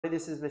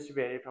This is Mr.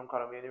 Bari from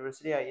Columbia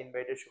University. I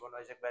invited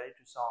Suborno Bari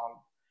to solve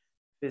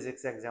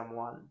Physics Exam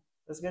 1.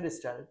 Let's get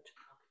started.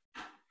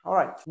 All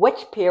right.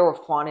 Which pair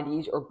of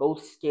quantities are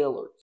both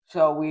scalars?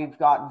 So we've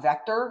got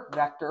vector,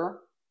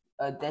 vector.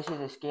 This is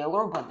a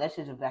scalar, but this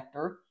is a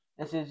vector.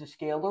 This is a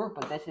scalar,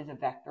 but this is a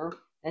vector.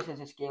 This is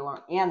a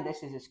scalar, and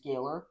this is a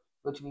scalar,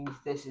 which means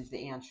this is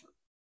the answer.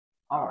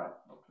 All right.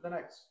 Move to the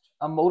next.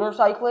 A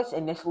motorcyclist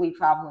initially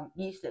traveling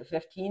east at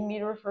 15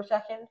 meters per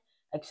second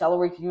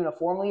accelerates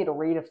uniformly at a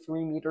rate of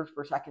 3 meters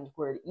per second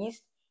squared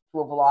east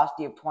to a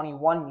velocity of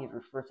 21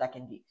 meters per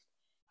second east.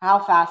 How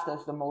fast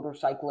does the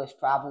motorcyclist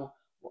travel?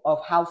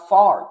 Of how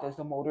far does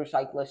the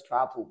motorcyclist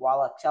travel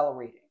while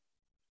accelerating?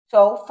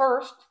 So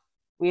first,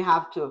 we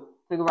have to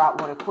figure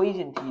out what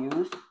equation to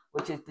use,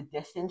 which is the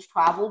distance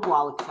traveled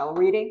while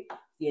accelerating,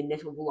 the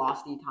initial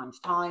velocity times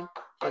time.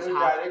 Can we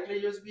directly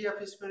use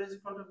VF squared is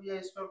equal to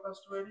VI squared plus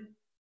 2AD?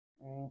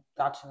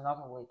 That's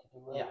another way to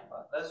do it. Yeah,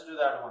 but let's do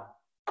that one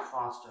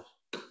faster.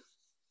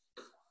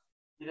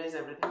 Erase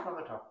everything from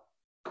the top.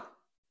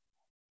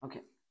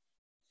 Okay.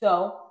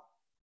 So,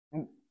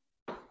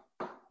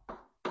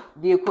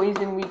 the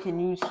equation we can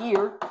use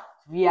here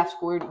is VF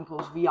squared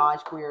equals VI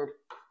squared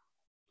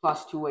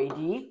plus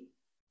 2AD.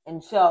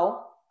 And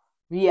so,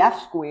 VF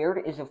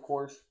squared is, of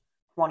course,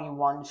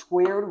 21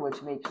 squared,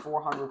 which makes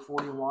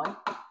 441.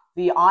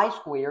 VI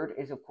squared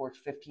is, of course,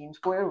 15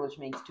 squared, which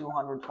makes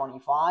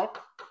 225.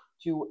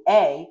 To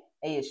A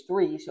is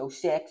 3, so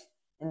 6.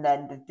 And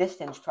then the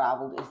distance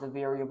traveled is the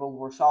variable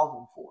we're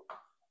solving for.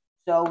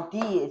 So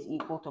D is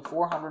equal to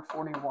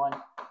 441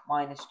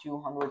 minus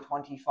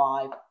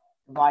 225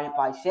 divided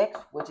by 6,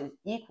 which is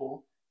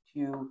equal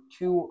to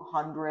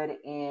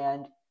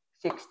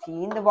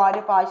 216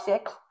 divided by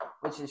 6,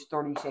 which is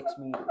 36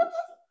 meters.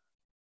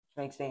 Which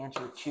makes the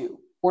answer 2.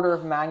 Order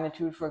of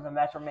magnitude for the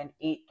measurement,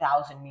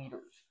 8,000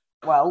 meters.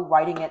 Well,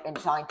 writing it in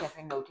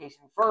scientific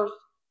notation first,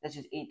 this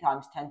is 8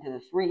 times 10 to the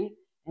 3.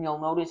 And you'll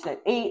notice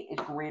that 8 is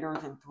greater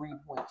than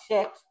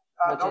 3.6.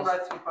 Don't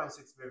write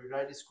 3.6, baby.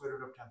 Write the square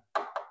root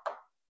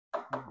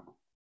of 10.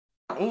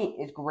 8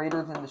 is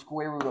greater than the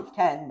square root of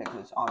 10,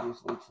 because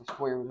obviously it's the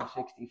square root of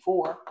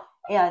 64.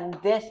 And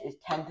this is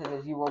 10 to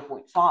the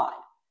 0.5,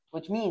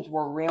 which means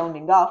we're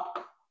rounding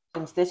up.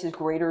 Since this is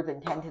greater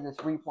than 10 to the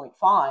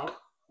 3.5,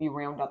 we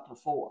round up to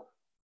 4.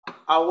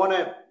 I want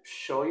to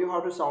show you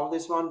how to solve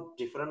this one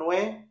different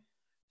way.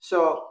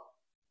 So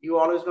you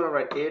always going to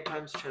write A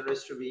times 10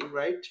 raised to B,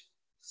 right?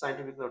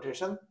 Scientific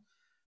notation.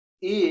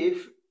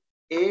 If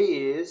A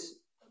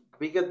is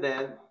bigger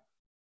than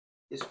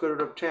the square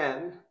root of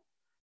 10,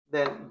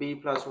 then B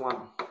plus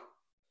 1.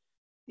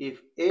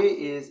 If A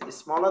is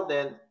smaller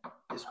than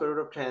the square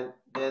root of 10,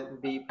 then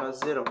B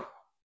plus 0.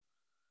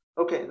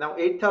 Okay, now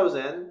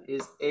 8,000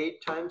 is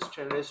 8 times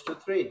 10 raised to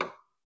 3.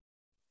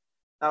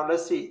 Now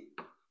let's see.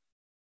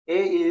 A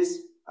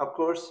is, of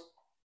course,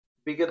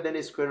 bigger than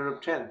the square root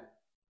of 10,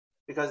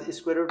 because the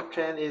square root of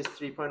 10 is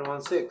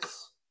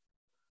 3.16.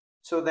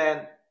 So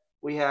then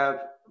we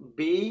have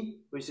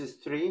B, which is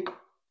 3,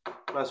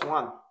 plus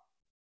 1,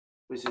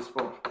 which is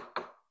 4.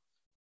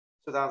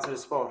 So the answer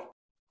is 4.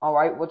 All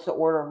right, what's the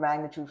order of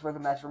magnitude for the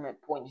measurement?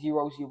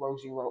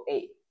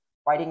 0.0008.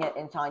 Writing it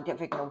in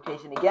scientific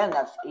notation again,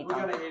 that's 8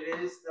 times. We're going to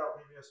erase the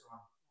previous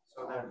one.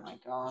 So that oh my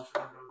gosh.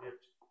 It.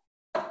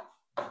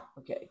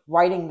 Okay,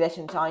 writing this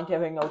in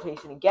scientific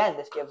notation again,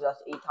 this gives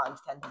us 8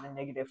 times 10 to the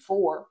negative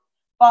 4.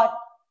 But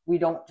we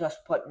don't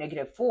just put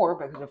negative 4,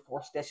 because of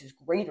course this is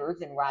greater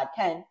than rad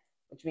 10,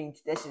 which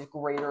means this is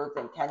greater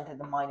than 10 to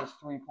the minus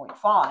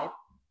 3.5,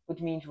 which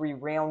means we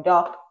round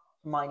up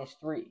to minus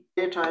 3.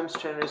 A times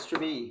 10 raised to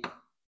B.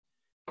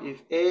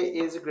 If A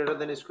is greater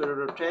than the square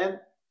root of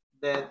 10,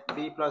 then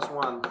B plus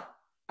 1.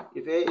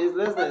 If A is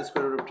less than the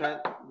square root of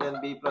 10, then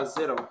B plus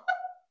 0.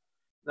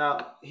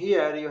 Now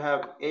here you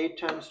have 8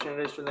 times 10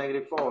 raised to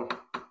negative 4.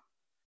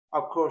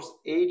 Of course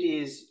 8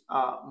 is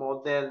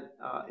more than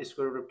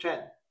square root of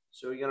 10.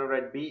 So we're going to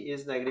write B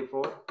is negative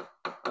 4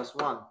 plus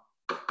 1,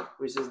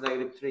 which is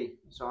negative 3.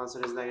 So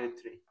answer is negative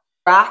 3.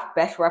 Graph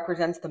best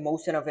represents the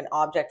motion of an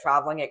object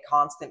traveling at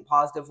constant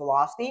positive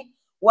velocity.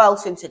 Well,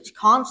 since it's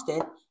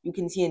constant, you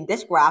can see in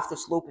this graph the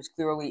slope is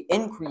clearly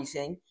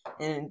increasing,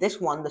 and in this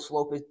one the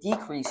slope is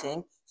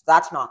decreasing, so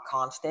that's not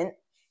constant.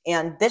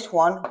 And this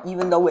one,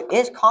 even though it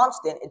is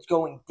constant, it's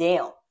going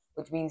down,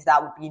 which means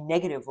that would be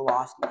negative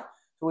velocity.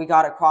 So we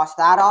got to cross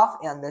that off,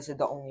 and this is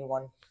the only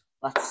one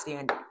left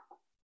standing.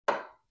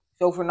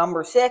 So for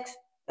number 6,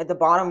 at the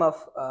bottom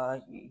of,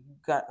 you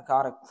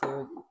gotta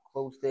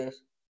close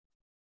this,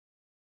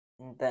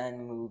 and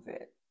then move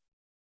it.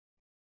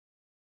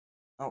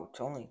 Oh,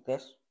 it's only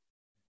this.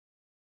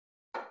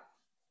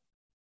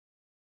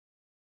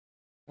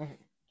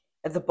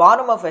 At the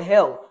bottom of a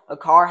hill, a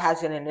car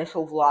has an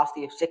initial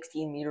velocity of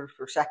 16 meters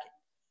per second.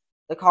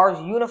 The car is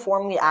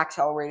uniformly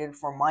accelerated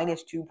for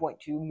minus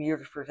 2.2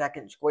 meters per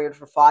second squared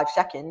for 5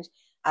 seconds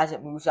as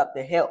it moves up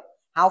the hill.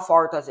 How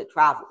far does it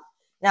travel?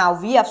 Now,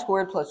 VF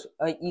squared plus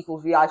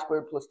equals VI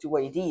squared plus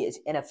 2AD is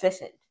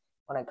inefficient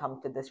when it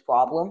comes to this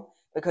problem,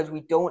 because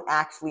we don't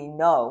actually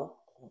know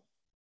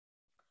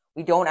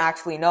we don't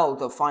actually know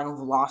the final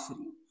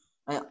velocity.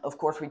 Of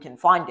course, we can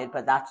find it,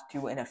 but that's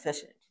too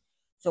inefficient.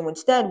 So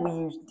instead, we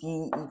use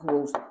d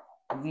equals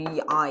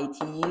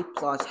VIT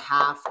plus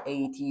half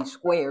AT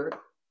squared.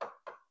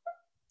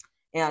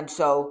 And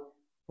so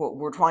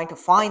we're trying to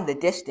find the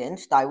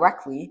distance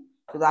directly.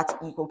 So that's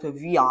equal to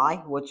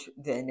VI, which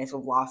the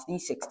initial velocity,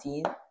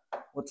 16.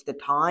 What's the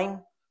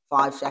time?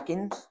 5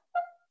 seconds.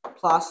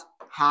 Plus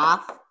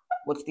half,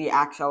 what's the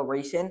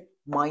acceleration?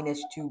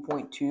 Minus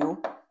 2.2.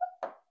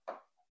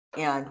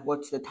 And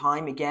what's the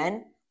time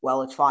again?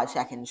 Well, it's 5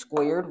 seconds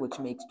squared, which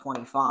makes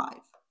 25.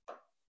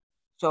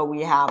 So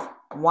we have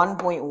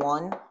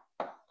 1.1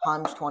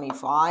 times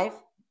 25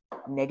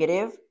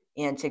 negative,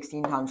 and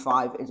 16 times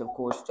 5 is, of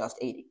course, just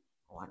 80.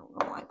 Oh, I don't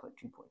know why I put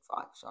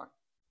 2.5, sorry.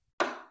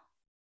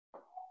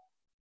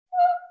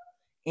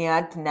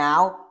 And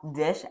now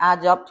this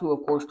adds up to,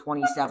 of course,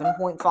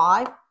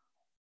 27.5.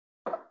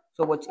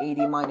 So what's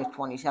 80 minus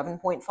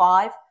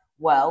 27.5?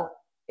 Well,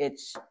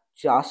 it's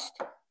just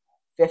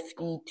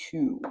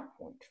 52.5,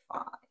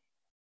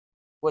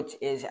 which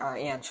is our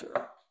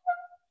answer.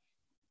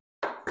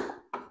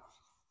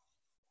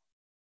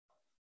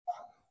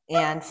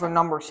 And for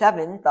number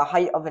 7, the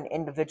height of an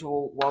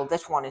individual, well,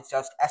 this one is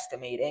just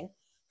estimating.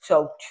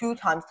 So 2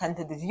 times 10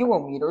 to the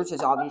 0 meters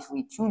is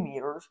obviously 2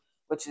 meters,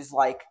 which is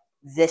like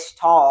this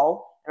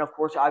tall. And of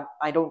course,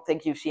 I don't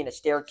think you've seen a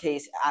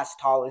staircase as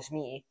tall as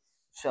me.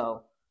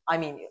 So, I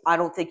mean, I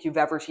don't think you've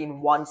ever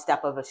seen one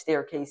step of a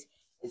staircase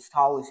as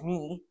tall as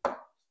me.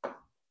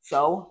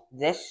 So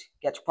this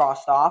gets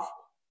crossed off.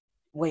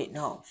 Wait,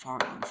 no,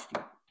 sorry, I'm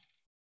stupid.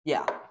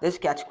 Yeah, this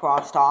gets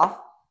crossed off.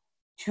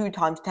 2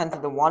 times 10 to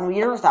the 1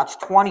 meters, that's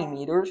 20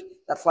 meters.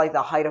 That's like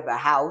the height of a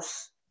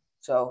house.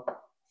 So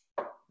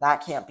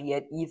that can't be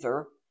it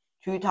either.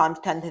 2 times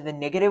 10 to the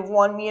negative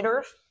 1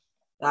 meters,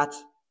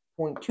 that's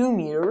 0.2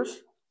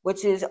 meters,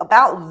 which is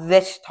about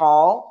this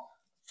tall.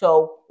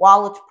 So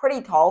while it's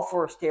pretty tall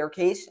for a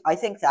staircase, I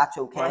think that's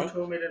okay.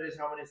 1 meter is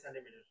how many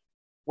centimeters?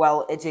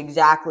 Well, it's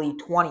exactly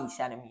 20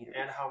 centimeters.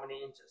 And how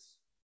many inches?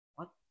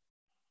 What?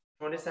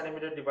 20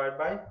 centimeters divided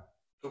by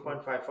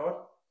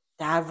 2.54?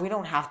 Dad, we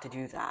don't have to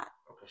do that.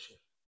 Okay, sure.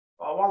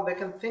 Oh, well, they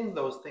can think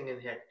those things in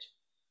head.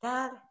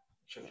 Dad,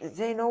 Sure.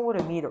 they know what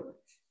a meter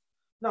is.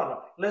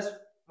 No.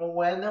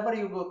 Whenever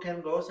you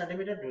can go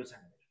centimeter, do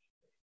centimeter.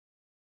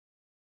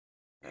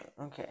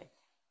 Okay.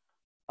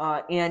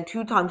 And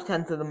 2 times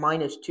 10 to the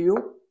minus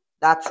 2,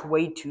 that's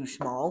way too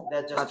small.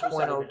 That's just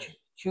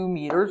 0.02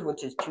 meters,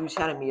 which is 2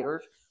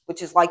 centimeters,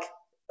 which is like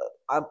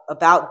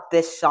about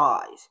this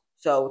size.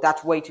 So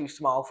that's way too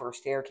small for a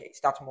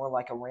staircase. That's more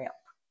like a ramp.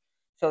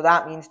 So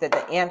that means that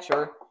the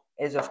answer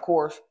is, of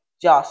course,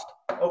 just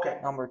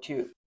number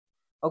 2.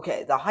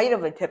 Okay, the height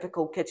of a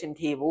typical kitchen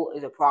table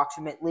is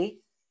approximately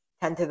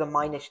 10 to the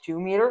minus 2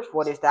 meters.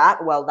 What is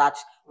that? Well,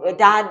 that's...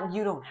 Dad,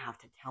 you don't have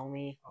to tell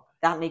me.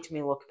 That makes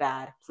me look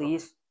bad,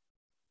 please.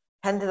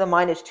 10 to the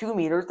minus 2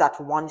 meters, that's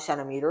 1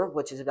 centimeter,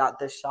 which is about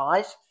this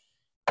size.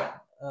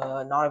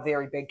 Not a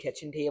very big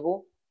kitchen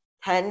table.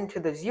 10 to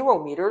the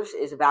 0 meters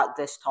is about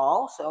this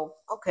tall, so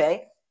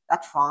okay,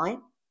 that's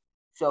fine.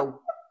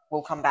 So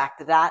we'll come back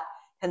to that.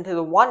 10 to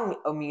the 1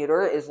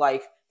 meter is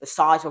like the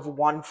size of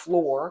 1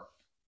 floor.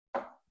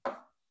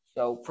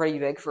 So pretty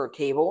big for a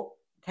table.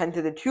 10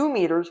 to the 2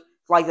 meters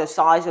is like the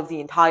size of the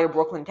entire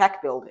Brooklyn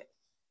Tech building.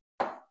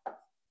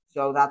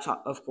 So that's,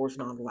 of course,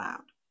 not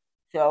allowed.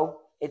 So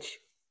it's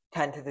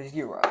 10 to the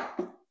 0.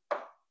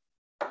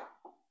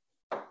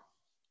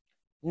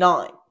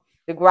 9.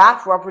 The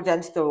graph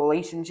represents the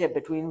relationship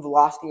between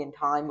velocity and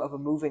time of a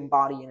moving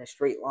body in a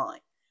straight line.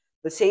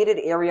 The shaded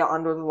area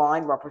under the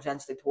line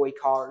represents the toy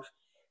cars.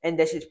 And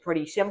this is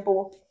pretty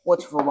simple.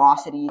 What's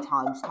velocity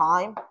times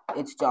time?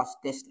 It's just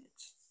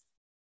distance.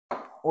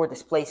 Or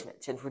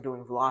displacement, since we're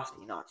doing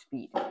velocity, not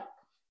speed.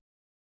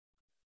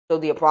 So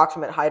the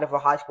approximate height of a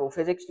high school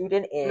physics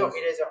student is... No, it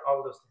is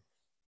all those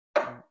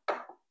things.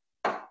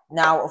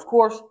 Now, of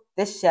course,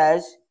 this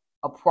says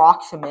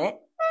approximate.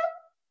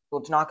 So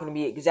it's not going to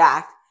be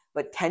exact.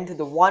 But 10 to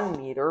the 1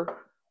 meter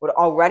would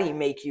already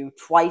make you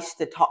twice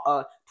the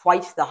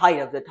height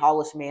of the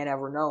tallest man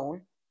ever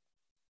known.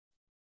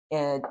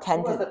 And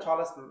 10 Who was the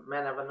tallest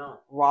man ever known?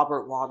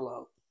 Robert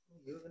Wadlow.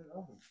 You even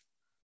know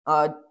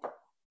him.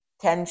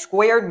 10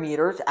 squared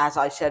meters, as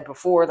I said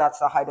before, that's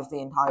the height of the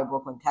entire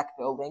Brooklyn Tech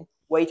building.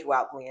 Way too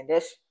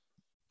outlandish.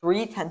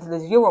 3 10 to the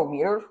 0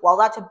 meters. While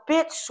that's a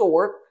bit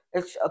short,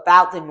 it's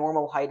about the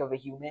normal height of a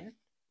human.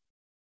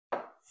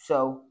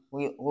 So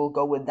we'll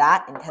go with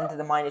that. And 10 to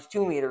the minus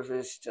 2 meters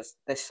is just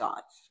this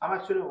size. I'm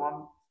actually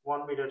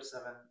 1 meter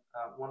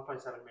 1.7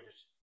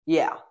 meters.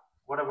 Yeah.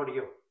 What about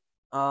you?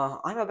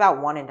 I'm about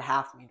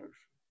 1.5 meters.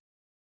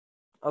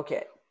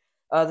 Okay.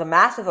 The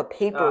mass of a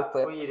paper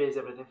clip. We erase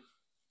everything.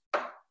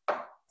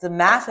 The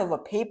mass of a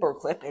paper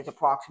clip is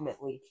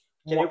approximately...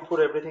 Can you put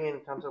everything in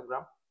terms of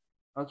gram?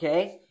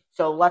 Okay.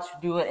 So let's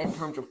do it in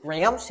terms of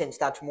grams, since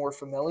that's more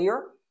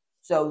familiar.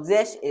 So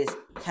this is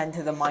 10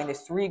 to the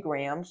minus 3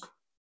 grams.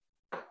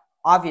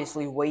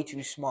 Obviously way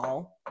too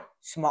small.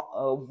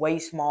 Way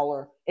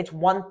smaller. It's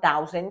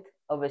 1,000th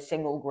of a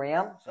single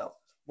gram. So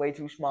way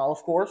too small,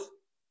 of course.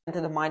 10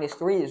 to the minus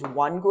 3 is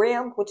 1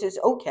 gram, which is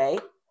okay.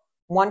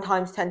 1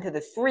 times 10 to the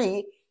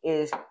 3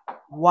 is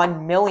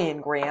 1 million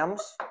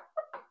grams.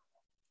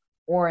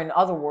 Or in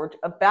other words,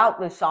 about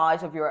the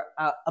size of your,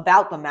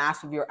 about the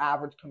mass of your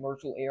average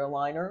commercial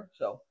airliner.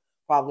 So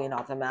probably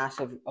not the mass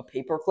of a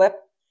paperclip.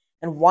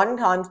 And 1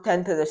 times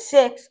 10 to the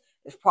 6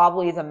 is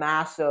probably the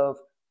mass of,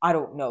 I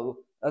don't know,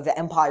 of the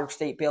Empire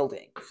State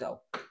Building. So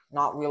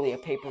not really a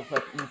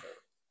paperclip either.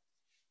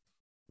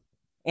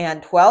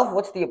 And 12,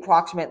 what's the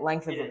approximate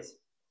length of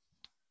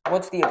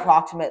what's the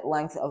approximate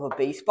length of a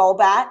baseball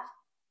bat?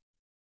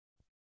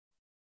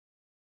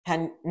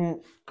 10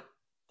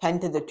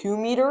 to the 2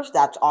 meters,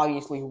 that's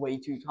obviously way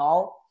too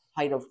tall.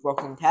 Height of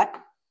Brooklyn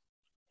Tech.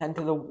 10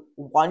 to the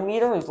 1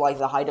 meter is like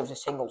the height of a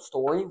single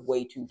story,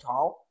 way too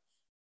tall.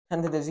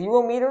 10 to the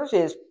 0 meters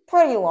is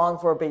pretty long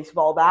for a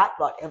baseball bat,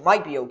 but it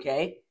might be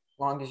okay, as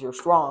long as you're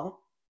strong.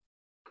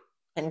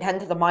 And 10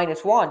 to the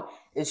minus 1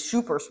 is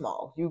super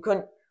small. You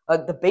couldn't,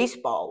 the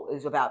baseball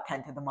is about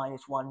 10 to the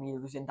minus 1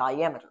 meters in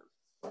diameter.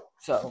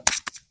 So,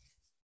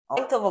 the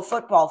length of a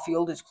football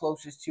field is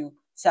closest to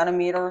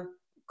centimeter,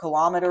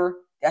 kilometer,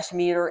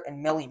 decimeter,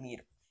 and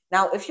millimeter.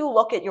 Now, if you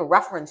look at your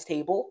reference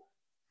table,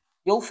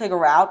 you'll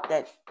figure out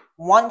that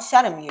 1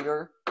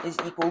 centimeter is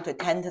equal to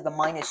 10 to the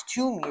minus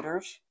 2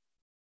 meters.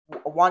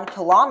 1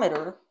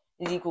 kilometer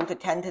is equal to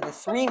 10 to the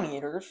 3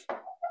 meters.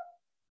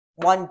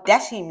 1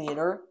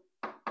 decimeter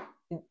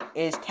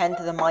is 10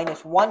 to the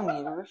minus 1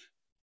 meters.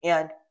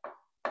 And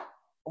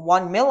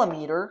 1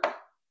 millimeter,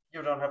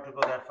 you don't have to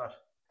go that far,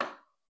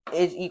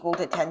 is equal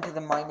to 10 to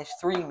the minus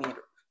 3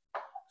 meters.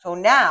 So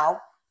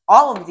now,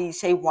 all of these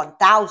say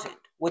 1,000,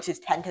 which is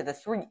 10 to the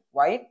 3,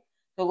 right?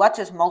 So let's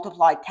just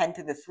multiply 10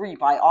 to the 3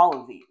 by all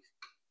of these.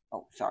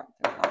 Oh, sorry,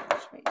 there's not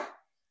enough space.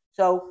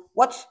 So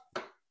what's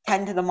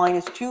 10 to the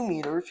minus 2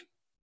 meters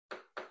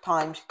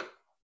times,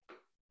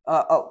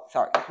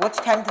 what's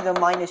 10 to the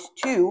minus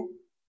 2?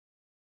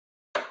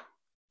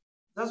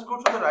 Just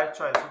go to the right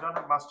choice, you don't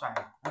have much time.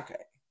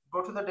 Okay.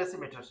 Go to the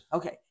decimeters.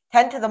 Okay,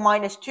 10 to the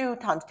minus 2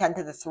 times 10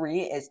 to the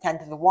 3 is 10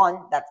 to the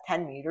 1, that's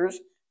 10 meters,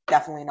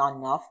 definitely not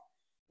enough.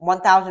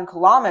 1,000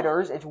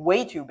 kilometers is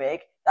way too big,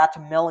 that's a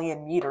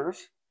million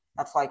meters,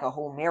 that's like a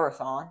whole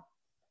marathon.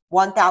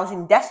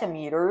 1,000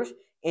 decimeters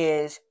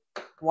is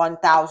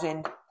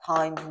 1,000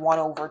 times 1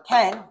 over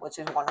 10, which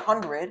is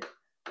 100,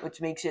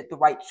 which makes it the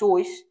right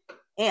choice.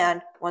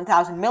 And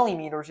 1,000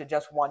 millimeters is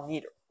just 1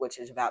 meter, which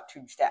is about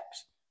 2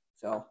 steps.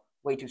 So,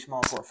 way too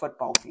small for a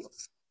football field.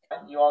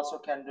 You also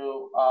can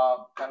do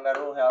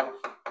kangaroo help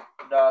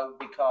dog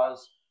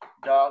because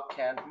dog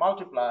can't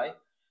multiply.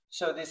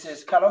 So this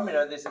is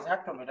kilometer, this is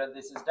hectometer,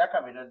 this is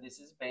decameter, this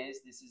is base,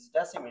 this is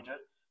decimeter,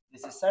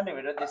 this is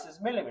centimeter, this is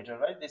millimeter,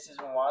 right? This is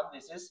 1,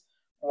 this is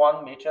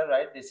 1 meter,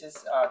 right? This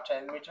is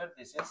 10 meter,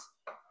 this is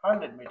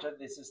 100 meter,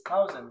 this is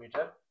 1,000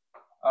 meter,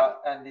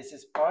 and this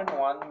is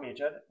 0.1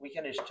 meter. We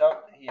can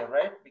stop here,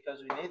 right? Because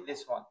we need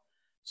this one.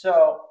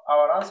 So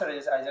our answer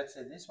is, I just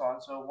said this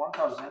one. So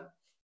 1,000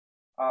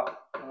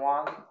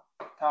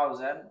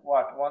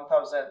 what?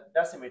 1,000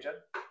 decimeter,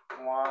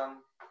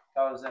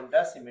 1,000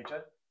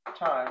 decimeter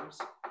times,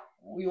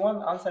 we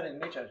want answer in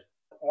meter.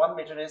 1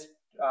 meter is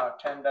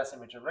 10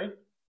 decimeter, right?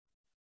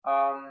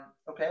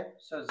 Okay,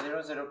 so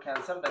 0, 0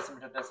 cancel,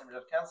 decimeter,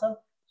 decimeter cancel,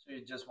 so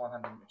it's just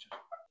 100 meters.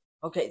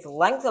 Okay, the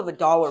length of a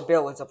dollar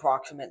bill is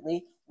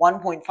approximately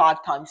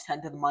 1.5 times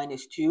 10 to the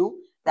minus 2.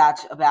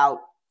 That's about,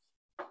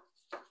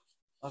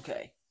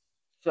 okay,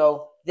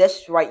 so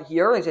this right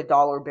here is a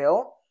dollar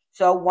bill.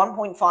 So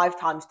 1.5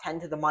 times 10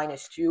 to the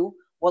minus 2,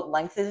 what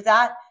length is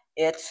that?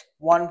 It's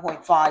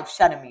 1.5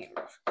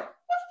 centimeters,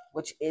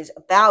 which is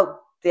about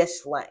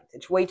this length.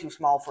 It's way too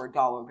small for a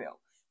dollar bill,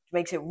 which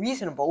makes it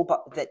reasonable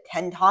but that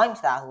 10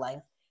 times that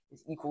length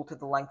is equal to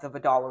the length of a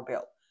dollar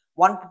bill.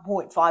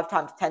 1.5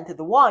 times 10 to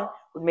the 1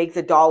 would make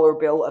the dollar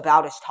bill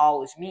about as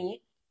tall as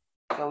me,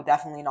 so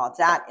definitely not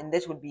that, and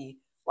this would be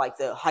like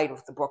the height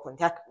of the Brooklyn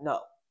Tech,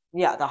 the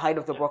height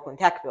of the Brooklyn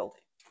Tech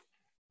building.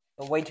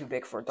 So way too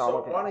big for a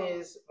dollar bill. So 1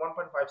 is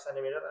 1.5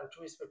 centimeter and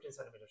 2 is 15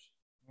 centimeters.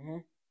 Mm-hmm.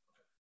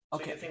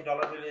 So Okay. you think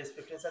dollar bill is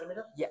 15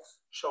 centimeter? Yes.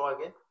 Show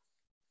again.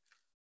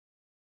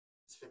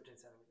 It's 15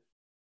 centimeters.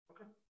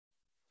 Okay.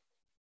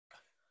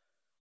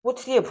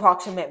 What's the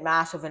approximate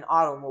mass of an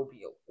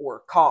automobile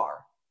or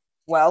car?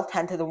 Well,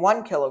 10 to the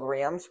 1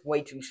 kilograms,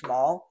 way too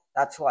small.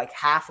 That's like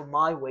half of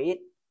my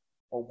weight,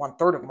 or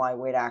 1/3 of my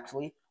weight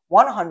actually.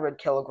 100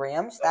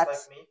 kilograms,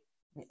 that's like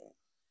me?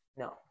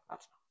 No,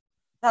 that's not.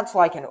 That's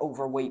like an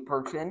overweight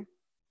person,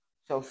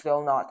 so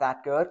still not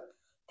that good.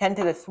 10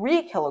 to the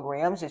 3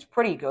 kilograms is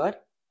pretty good,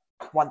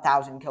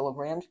 1,000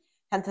 kilograms.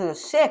 10 to the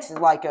 6 is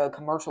like a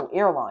commercial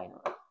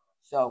airliner,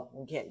 so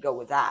we can't go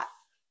with that.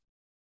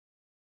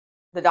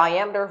 The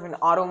diameter of an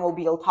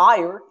automobile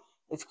tire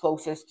is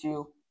closest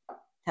to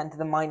 10 to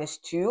the minus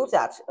 2,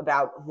 that's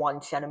about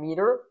 1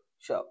 centimeter.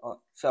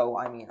 So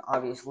I mean,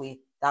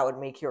 obviously, that would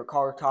make your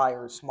car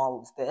tire as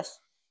small as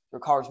this. Your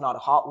car's not a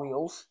Hot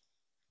Wheels.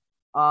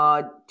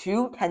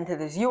 2, 10 to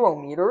the 0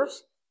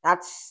 meters,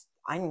 that's,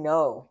 I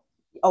know.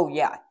 Oh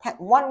yeah,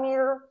 1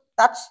 meter,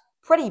 that's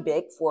pretty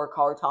big for a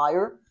car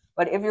tire,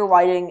 but if you're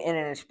riding in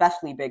an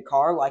especially big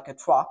car, like a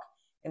truck,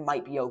 it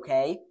might be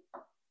okay.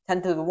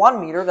 10 to the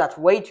 1 meter, that's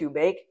way too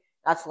big.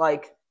 That's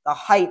like the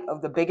height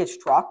of the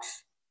biggest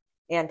trucks.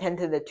 And 10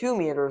 to the 2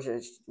 meters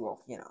is,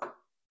 well, you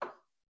know.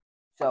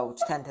 So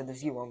it's 10 to the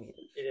 0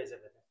 meters. It is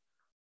everything.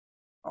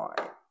 All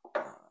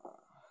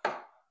right.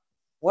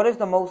 What is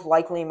the most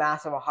likely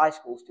mass of a high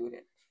school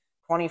student?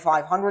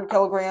 2,500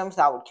 kilograms,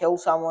 that would kill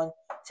someone.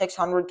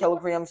 600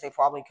 kilograms, they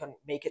probably couldn't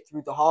make it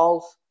through the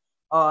halls.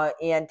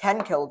 And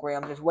 10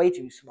 kilograms is way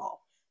too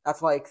small.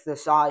 That's like the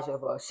size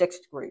of a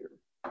 6th grader.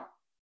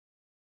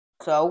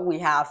 So we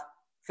have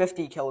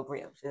 50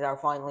 kilograms is our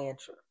final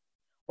answer.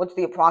 What's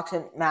the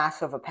approximate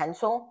mass of a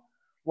pencil?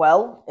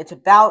 Well, it's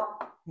about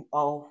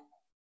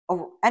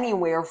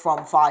anywhere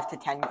from 5 to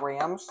 10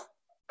 grams.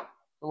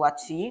 So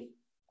let's see.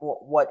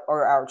 What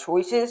are our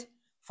choices?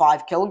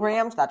 5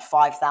 kilograms, that's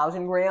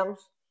 5,000 grams.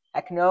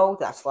 Heck no,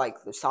 that's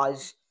like the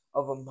size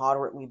of a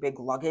moderately big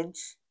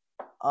luggage.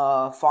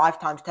 5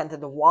 times 10 to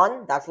the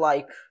 1, that's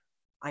like,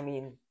 I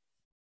mean,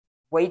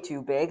 way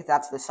too big.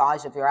 That's the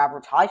size of your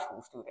average high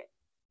school student.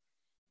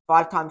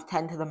 5 times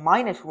 10 to the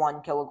minus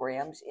 1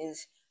 kilograms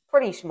is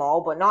pretty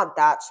small, but not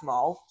that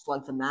small. It's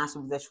like the mass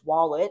of this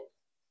wallet.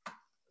 It's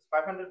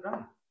 500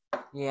 grams.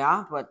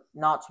 Yeah, but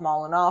not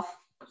small enough.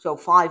 So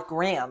 5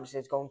 grams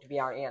is going to be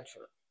our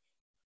answer.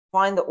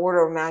 Find the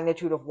order of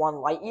magnitude of 1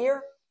 light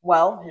year.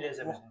 Well, it is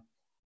everything.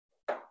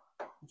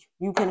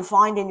 You can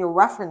find in your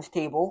reference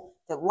table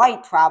that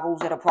light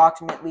travels at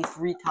approximately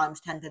 3 times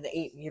 10 to the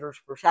 8 meters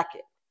per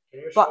second.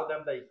 Can you show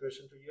them the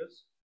equation to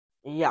use?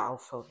 Yeah, I'll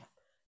show them.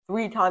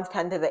 3 times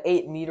 10 to the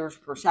 8 meters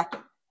per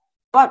second.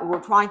 But we're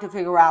trying to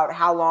figure out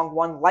how long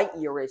 1 light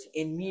year is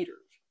in meters.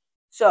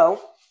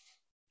 So,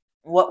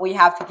 what we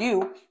have to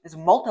do is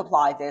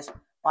multiply this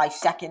by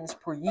seconds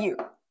per year.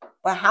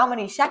 But how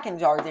many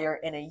seconds are there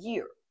in a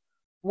year?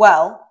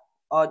 Well,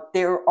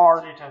 there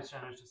are 3 times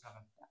 10 raised to 7.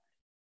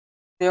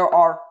 There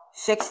are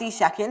 60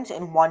 seconds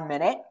in 1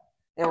 minute.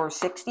 There are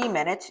 60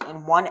 minutes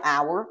in 1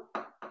 hour.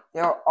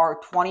 There are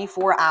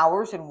 24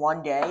 hours in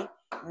 1 day.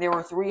 And there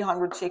are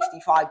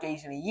 365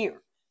 days in a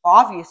year.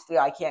 Obviously,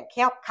 I can't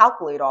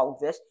calculate all of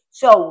this,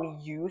 so we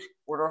use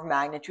order of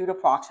magnitude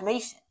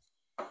approximation.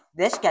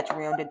 This gets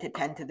rounded to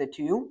 10 to the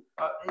 2.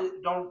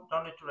 Don't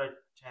need to write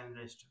 10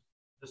 raised to.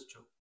 Just 2.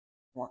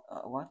 What?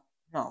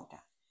 No,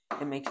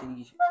 it makes it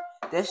easier.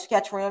 This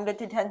gets rounded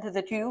to 10 to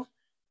the 2.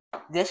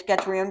 This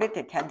gets rounded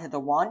to 10 to the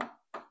 1.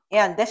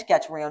 And this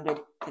gets rounded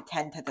to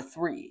 10 to the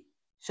 3.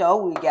 So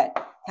we get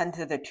 10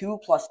 to the 2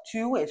 plus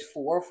 2 is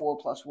 4. 4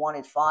 plus 1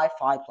 is 5.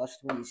 5 plus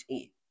 3 is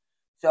 8.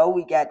 So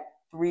we get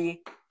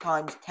 3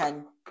 times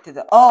 10 to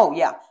the...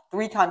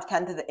 3 times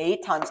 10 to the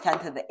 8 times 10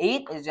 to the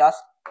 8 is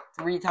just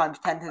 3 times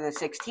 10 to the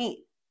 16.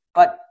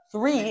 But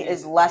 3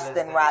 is less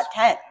than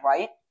 10,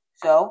 right?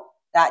 So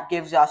that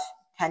gives us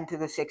 10 to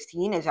the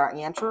 16 is our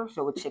answer,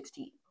 so it's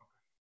 16.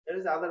 There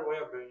is another way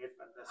of doing it,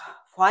 fantastic.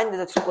 Find the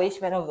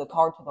displacement of the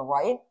car to the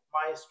right.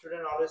 My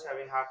student always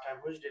having hard time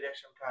which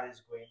direction car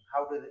is going.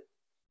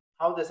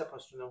 How they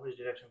supposed to know which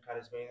direction car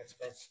is going?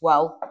 Explain.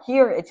 Well,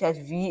 here it says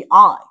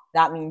VI,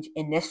 that means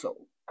initial.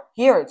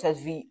 Here it says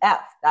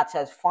VF, that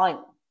says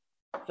final.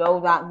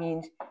 So that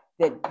means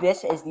that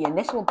this is the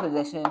initial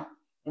position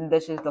and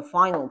this is the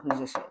final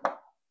position.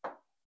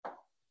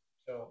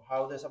 So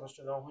how are they supposed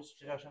to know which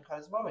direction car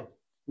is moving?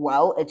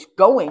 Well, it's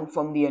going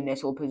from the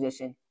initial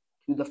position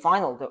to the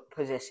final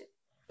position,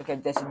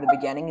 because this is the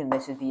beginning and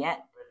this is the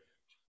end.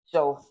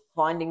 So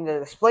finding the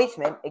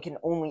displacement, it can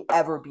only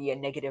ever be a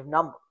negative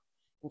number.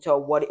 And so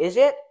what is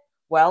it?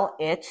 Well,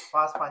 it's...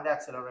 First find the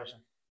acceleration.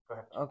 Go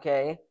ahead.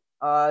 Okay.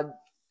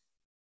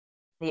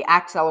 The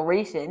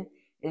acceleration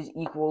is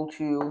equal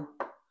to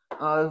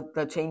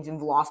the change in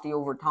velocity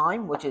over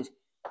time, which is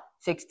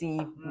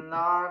 60...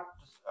 Not...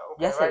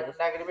 Okay, yes, right? it is.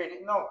 Negative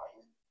 80. No,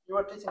 you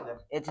are teaching them.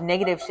 It's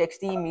negative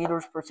 60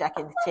 meters per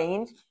second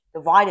change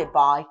divided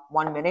by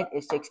 1 minute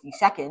is 60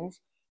 seconds,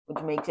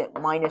 which makes it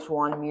minus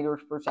 1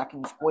 meters per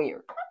second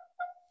squared.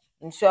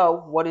 And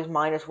so, what is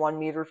minus 1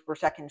 meters per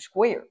second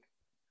squared?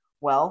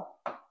 Well,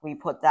 we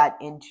put that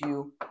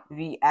into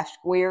VF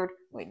squared.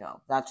 Wait,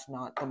 no, that's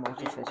not the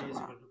most efficient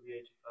one.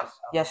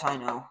 Yes, I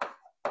know.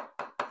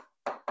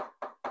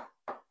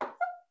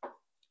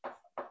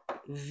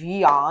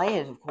 VI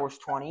is, of course,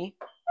 20.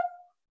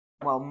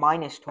 Well,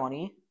 minus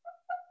 20.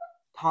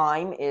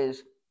 Time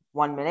is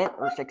 1 minute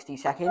or 60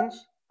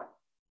 seconds.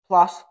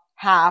 Plus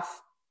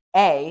half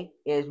A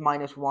is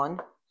minus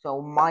 1.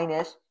 So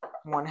minus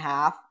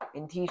 1/2.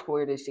 And T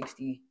squared is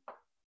 60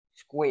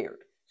 squared.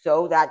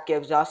 So that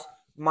gives us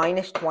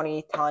minus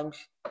 20 times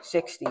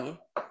 60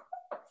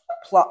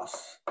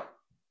 plus...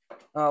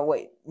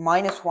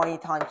 minus 20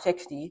 times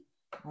 60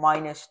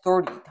 minus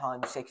 30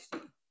 times 60.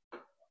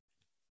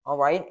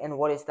 Alright, and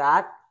what is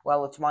that?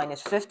 Well, it's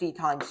minus 50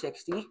 times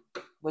 60,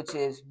 which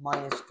is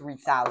minus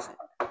 3,000.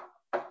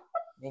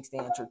 Makes the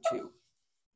answer 2.